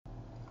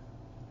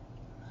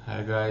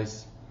Hi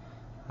guys,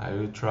 I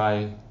will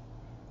try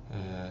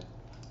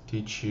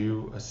teach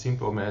you a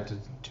simple method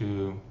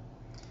to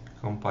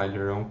compile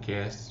your own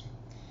Kexts.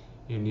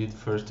 You need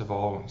first of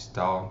all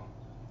install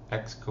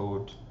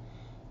Xcode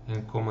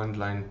and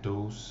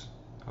CommandLineTools.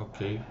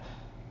 Okay,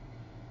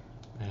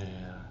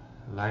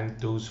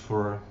 LineTools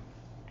for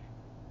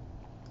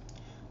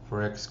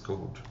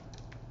Xcode.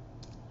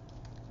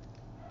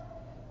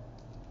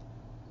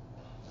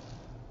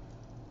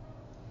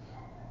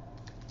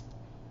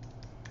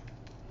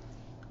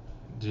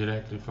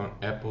 Directly from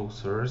Apple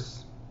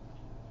source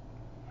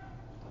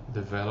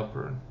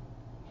developer,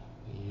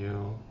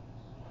 you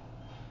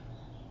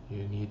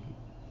need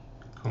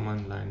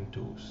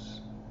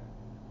CommandLineTools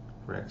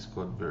for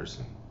Xcode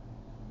version.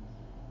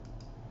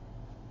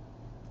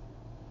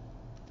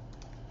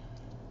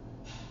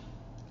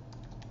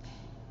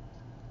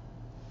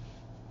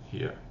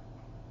 Here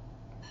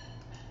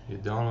you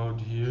download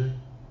here,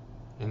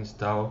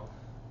 install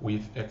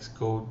with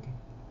Xcode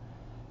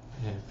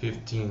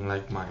 15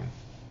 like mine.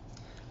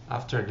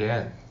 After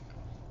that,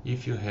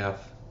 if you have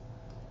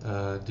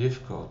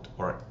difficult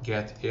or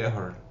get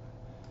error,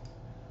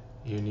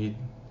 you need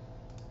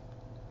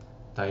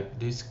type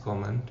this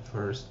command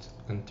first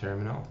in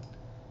terminal,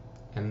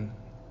 and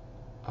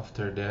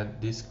after that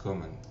this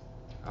command.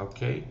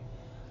 Okay,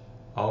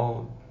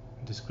 all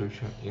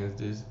description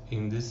is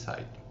in this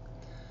site.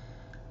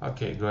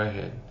 Okay, go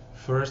ahead.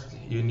 First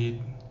you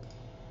need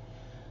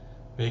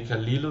make a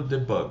Lilu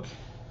debug.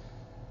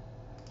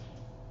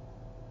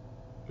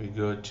 We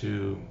go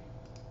to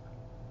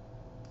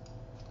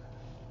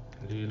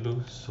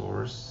Lilu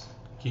source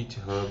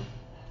GitHub,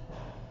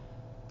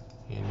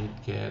 and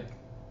it get,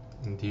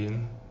 and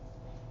then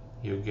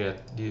you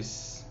get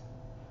this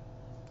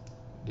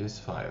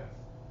file.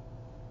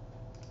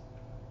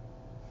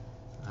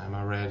 I'm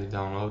already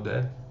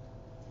downloaded.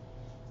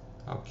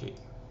 Okay,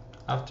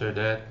 after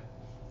that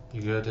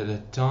you go to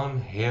the Tone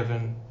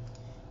Heaven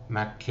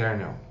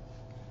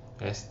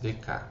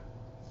MAcKernelSDK.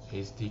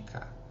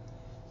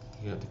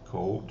 You get the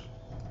code,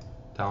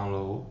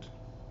 download,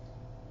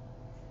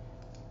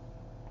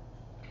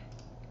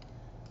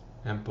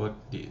 and put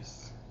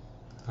this.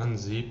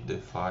 Unzip the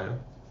file,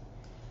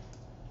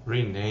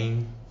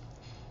 rename,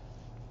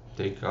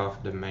 take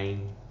off the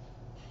main,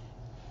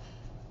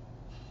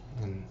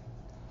 and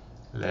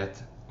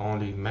let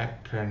only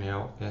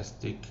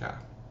MAcKernelSDK.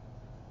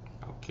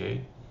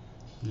 Okay,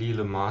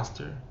 Lilu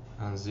master,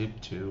 unzip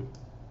to,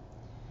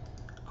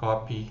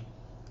 copy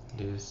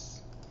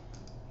this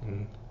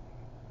and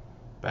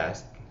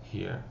paste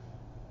here.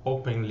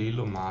 Open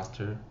Lilu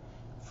master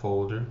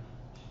folder.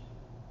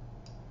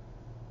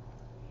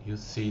 You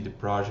see the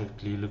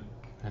project Lilu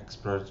X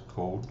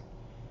code.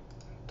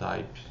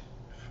 Type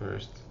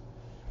first,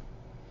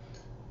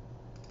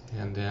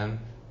 and then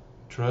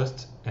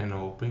trust and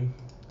open.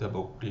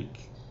 Double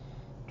click,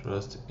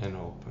 trust and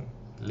open.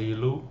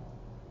 Lilu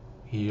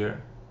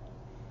here.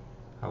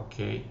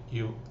 Okay,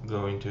 you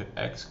go into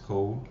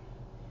Xcode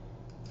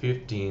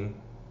 15.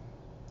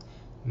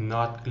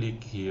 Not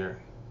click here.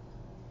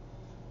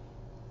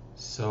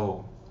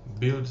 So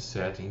build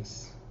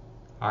settings,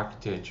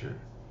 architecture,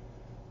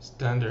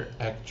 standard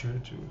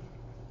architecture,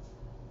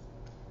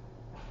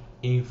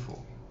 info.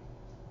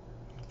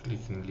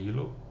 Click in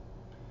Lilu,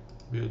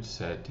 build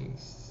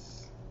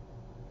settings,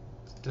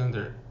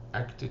 standard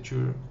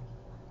architecture,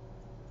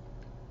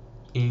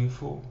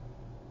 info,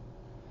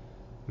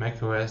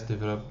 macOS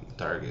development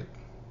target,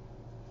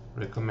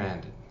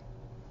 recommended.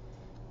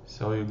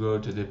 So you go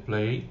to the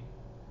play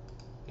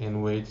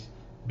and wait,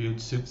 build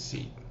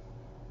succeed.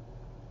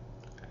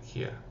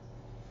 Here,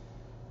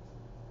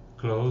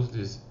 close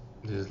this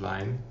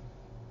line,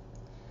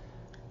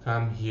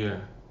 come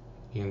here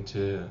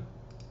into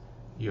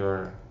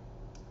your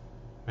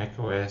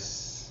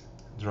macOS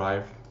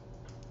drive,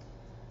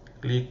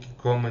 click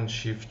Command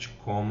Shift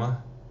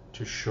Comma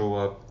to show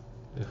up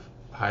the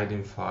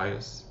hidden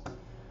files.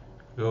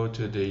 Go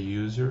to the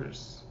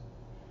users,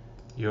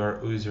 your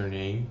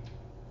username,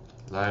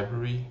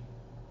 library,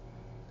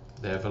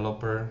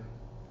 developer,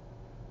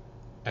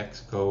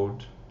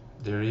 Xcode,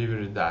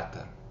 delivery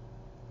data.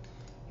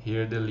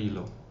 Here the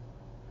Lilu.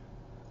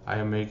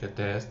 I make a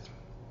test,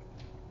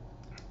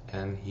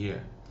 and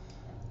here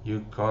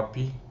you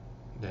copy,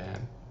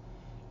 then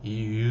you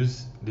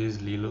use this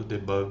Lilu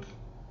debug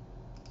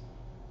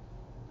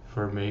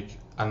for make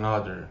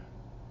another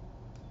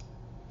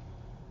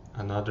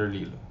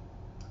Lilu.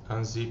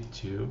 Unzip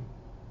to,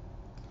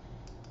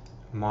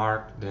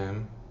 mark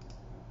them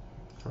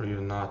for you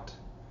not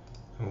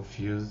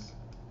confused.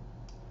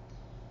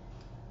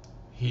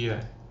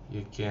 Here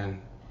you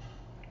can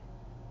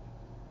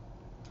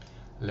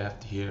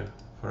left here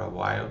for a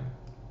while,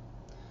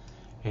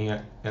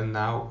 and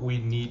now we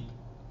need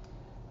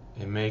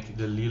to make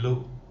the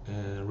Lilu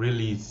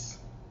release.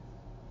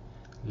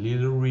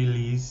 Lilu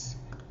release,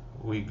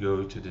 we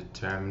go to the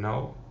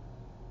terminal.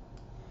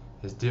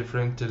 It's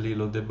different to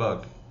Lilu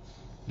debug.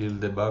 Lilu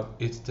debug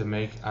is to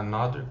make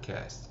another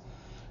Kexts.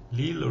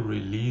 Lilu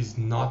release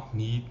not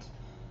need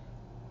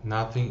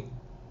nothing,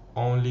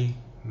 only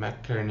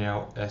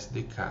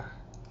MAcKernelSDK.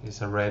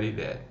 It's already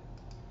dead.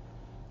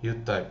 You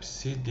type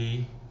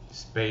cd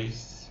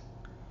space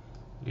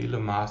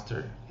Lilu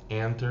master,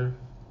 enter,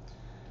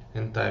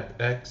 and type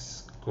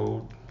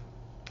xcode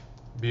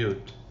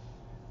build.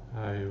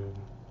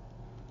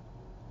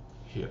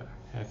 Here,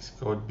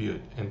 xcode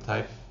build, and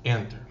type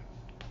enter.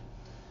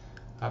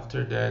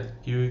 After that,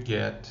 you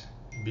get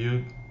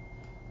build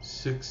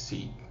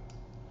succeed.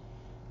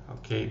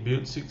 Okay,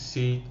 build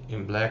succeed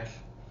in black.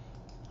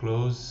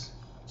 Close,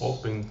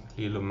 open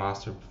Lilu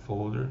master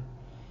folder,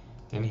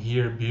 and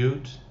here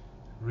build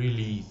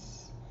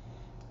release.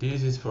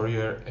 This is for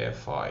your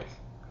F5.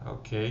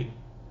 Okay,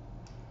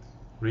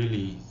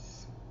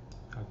 release.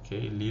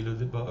 Okay, Lilu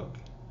debug.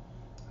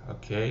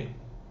 Okay,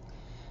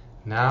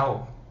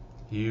 now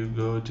you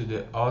go to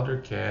the other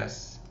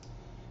cast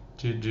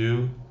to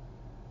do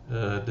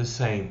the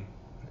same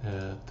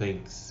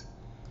things.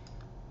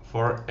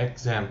 For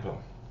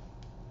example,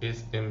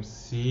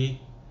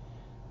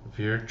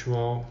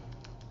 SMCVirtual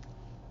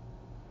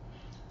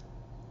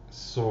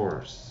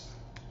source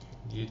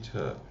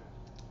GitHub.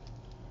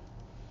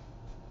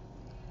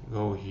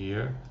 Go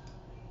here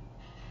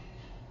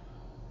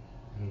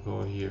and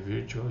go here,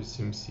 virtual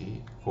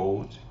SMC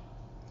code,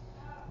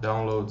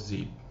 download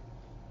zip.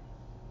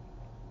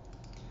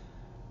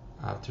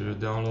 After you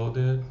download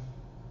it,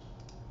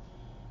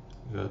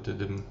 go to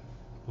the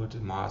put the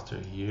master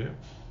here.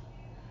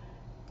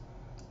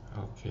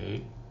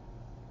 Okay,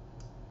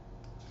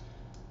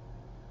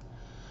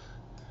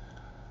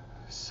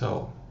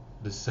 so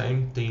the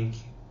same thing,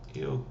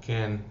 you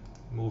can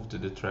move to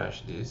the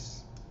trash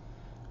this,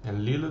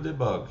 and Lilu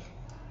debug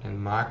and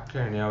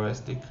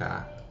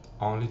MAcKernelSDK,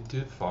 only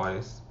 2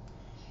 files.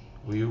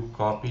 We'll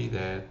copy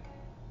that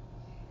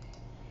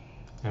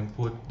and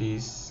put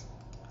this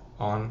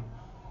on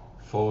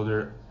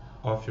folder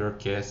of your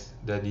cast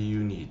that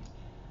you need.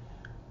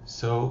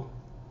 So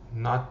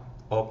not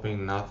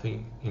open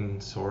nothing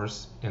in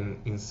source and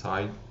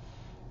inside,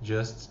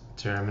 just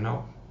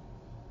terminal.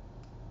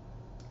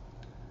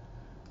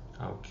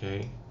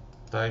 Okay,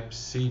 type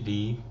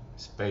cd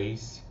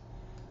space,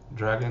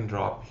 drag and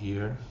drop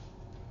here,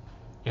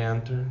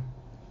 enter,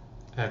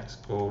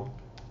 xcode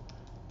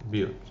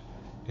build,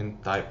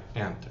 and type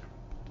enter.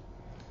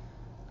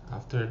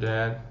 After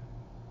that,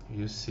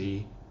 you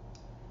see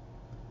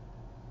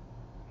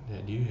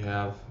that you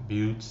have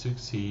build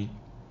succeed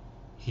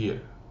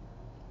here.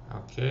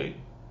 Okay,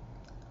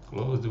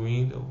 close the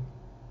window,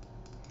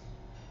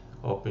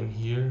 open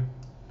here,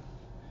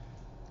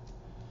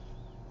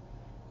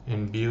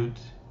 and build.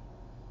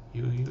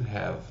 You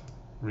have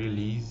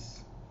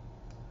release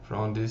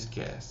from this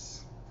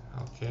cast.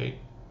 Okay,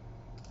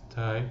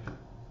 type,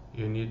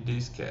 you need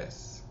this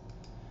cast.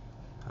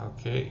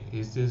 Okay,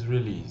 is this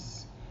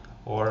release,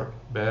 or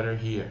better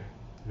here,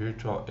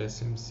 virtual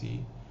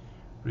SMC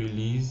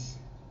release,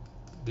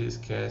 this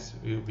cast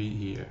will be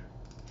here.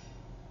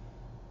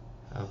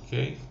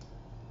 Okay,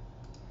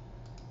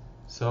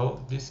 so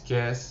this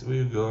cast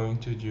will go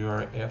into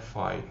your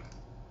F5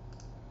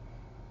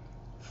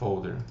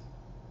 folder.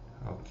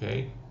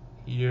 Okay,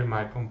 here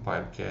my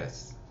compiled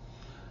cast.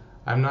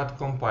 I'm not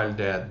compiled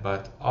that,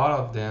 but all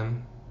of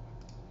them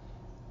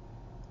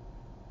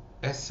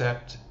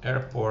except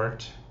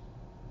airport.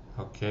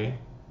 Okay,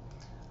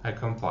 I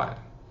compiled.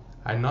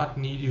 I not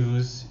need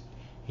use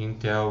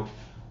Intel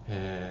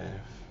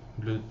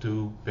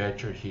Bluetooth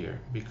patcher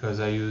here because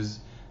I use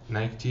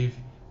native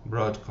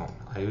Broadcom.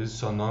 I use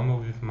Sonoma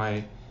with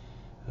my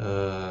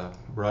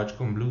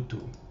Broadcom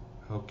Bluetooth.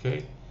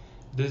 Okay,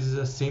 this is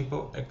a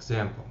simple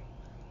example.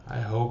 I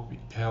hope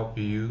it helped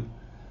you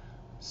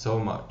so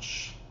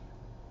much.